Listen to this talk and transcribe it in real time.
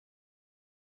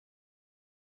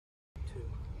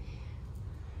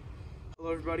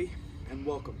Hello everybody, and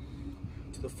welcome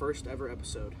to the first ever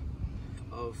episode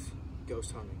of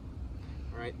Ghost Hunting.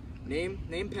 Alright, name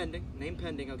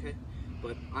pending, okay?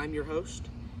 But I'm your host,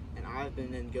 and I've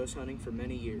been in ghost hunting for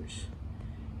many years.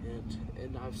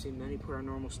 And I've seen many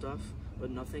paranormal stuff, but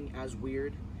nothing as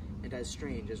weird and as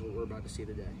strange as what we're about to see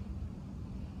today.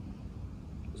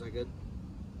 Was that good?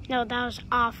 No, that was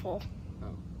awful. Oh.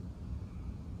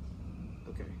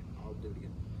 Okay, I'll do it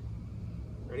again.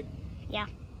 Ready? Yeah.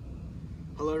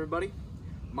 Hello everybody,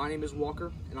 my name is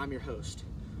Walker, and I'm your host.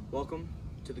 Welcome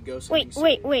to the Ghost Hunting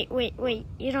series. Wait.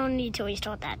 You don't need to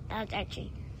restart that. That's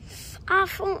actually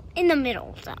awful in the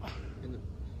middle, though.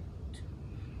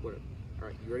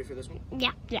 Alright, you ready for this one?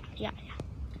 Yeah.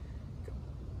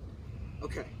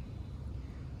 Okay.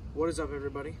 What is up,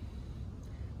 everybody?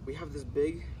 We have this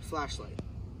big flashlight.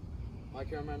 My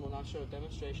cameraman will not show a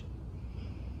demonstration.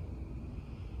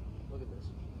 Look at this.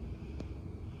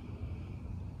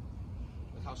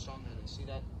 Look how strong that is. See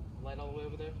that light all the way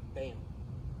over there? Bam.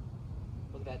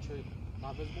 Look at that tree.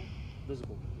 Not visible?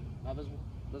 Visible. Not visible?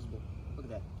 Visible. Look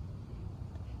at that.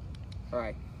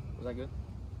 Alright. Was that good?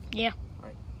 Yeah.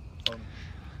 Alright.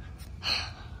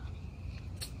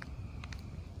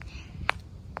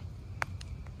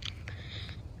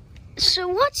 So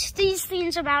what's these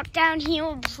things about down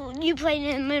here? You played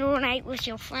in the middle of the night with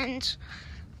your friends.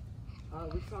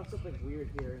 We found something weird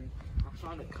here, and I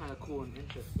found it kind of cool and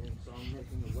interesting, so I'm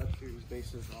making a web series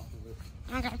basis off of it.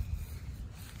 Okay.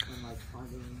 And like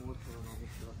finding more paranormal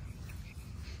stuff.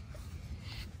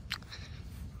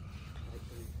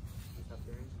 Actually, stop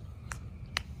there.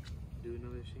 Do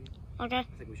another scene. Okay. I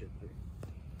think we should.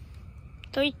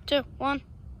 3, 2, 1.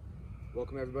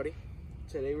 Welcome everybody.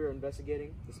 Today we are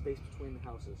investigating the space between the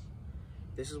houses.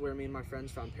 This is where me and my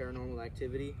friends found paranormal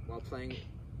activity while playing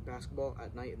basketball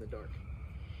at night in the dark.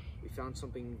 We found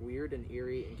something weird and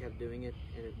eerie and kept doing it,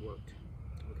 and it worked.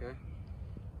 Okay?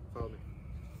 Follow me.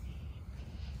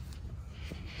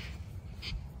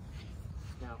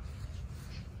 Now,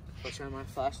 if I shine my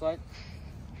flashlight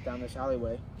down this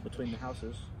alleyway between the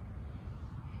houses.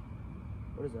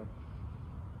 What is that?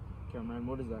 Cameraman,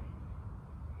 what is that?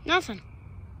 Nothing.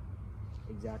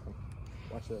 Exactly.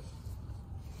 Watch this.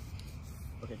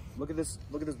 Okay, look at this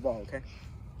ball, okay?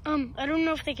 I don't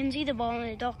know if they can see the ball in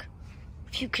the dark.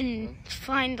 If you can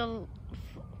find yeah.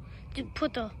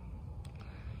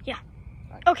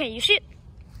 Right. Okay, you see it?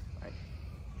 Right.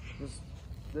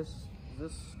 This,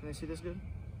 can I see this good?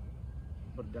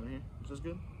 Put it down here. Is this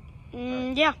good?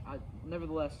 Right. Yeah.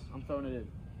 Nevertheless, I'm throwing it in.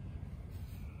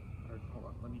 Alright, hold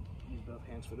on. Let me use both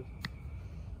hands for this.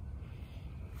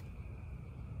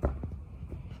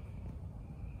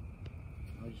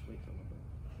 I'll just wait for a little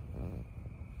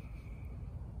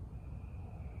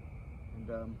bit.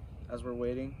 And as we're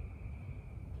waiting,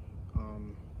 I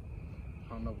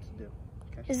don't know what to do.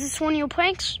 Okay? Is this one of your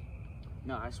pranks?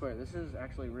 No, I swear, this is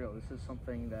actually real. This is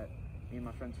something that me and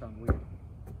my friends found weird.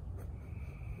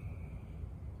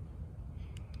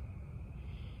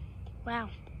 Wow.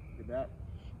 Look at that.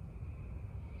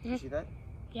 You see that?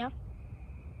 Yeah.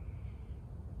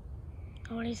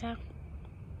 What is that?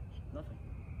 Nothing.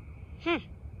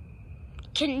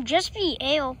 Can it just be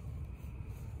ale?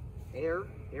 Air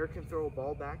can throw a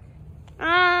ball back.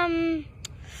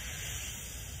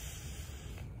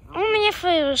 Only if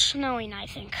it was snowing, I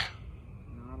think.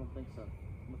 No, I don't think so. I'm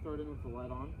gonna throw it in with the light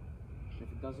on.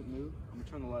 If it doesn't move, I'm gonna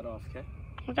turn the light off, okay?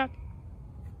 Okay.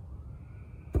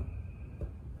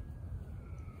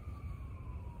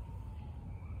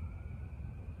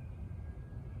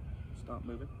 Stop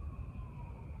moving.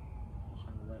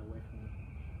 Shine the light away from the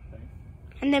thing.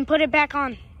 And then put it back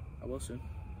on. I will soon.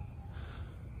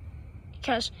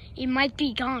 Because it might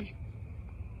be gone.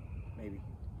 Maybe.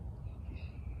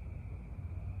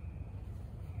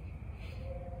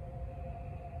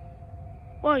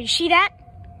 Whoa, you see that?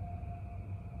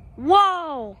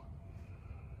 Whoa!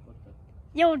 What the?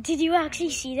 Yo, did you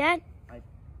actually see that?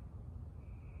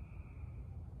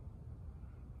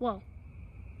 Whoa.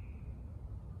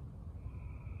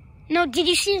 No, did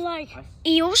you see, like,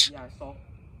 eels? Yeah, I saw.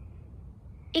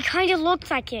 It kind of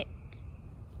looked like it.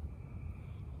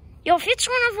 Yo, if it's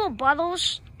one of our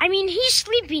brothers, I mean, he's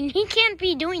sleeping. He can't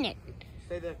be doing it.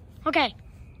 Stay there. Okay.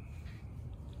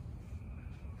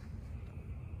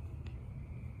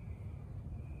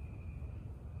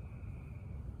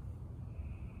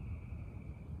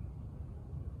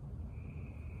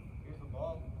 Here's the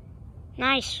ball.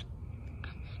 Nice.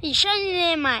 He's shining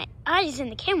it in my eyes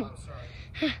in the camera. Oh, sorry.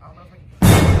 I don't know if I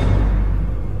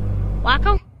can...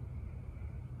 Wacko?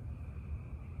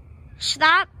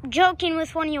 Stop joking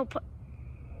with one of your...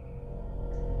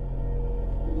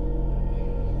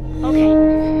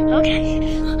 Okay.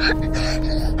 Fall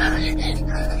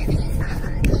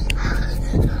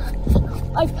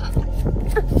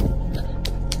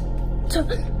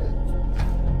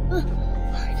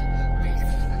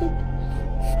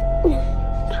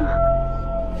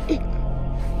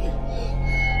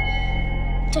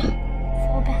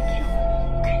back here.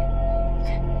 Okay.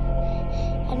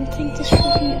 I don't think this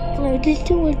will be uploaded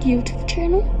to a YouTube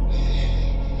channel.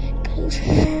 Because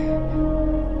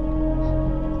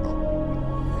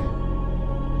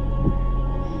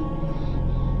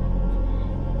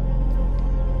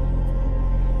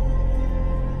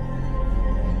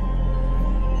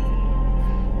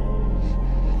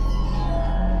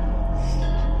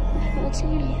what's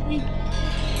anything?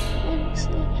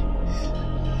 Honestly.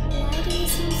 Why do you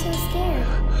seem so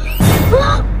scared?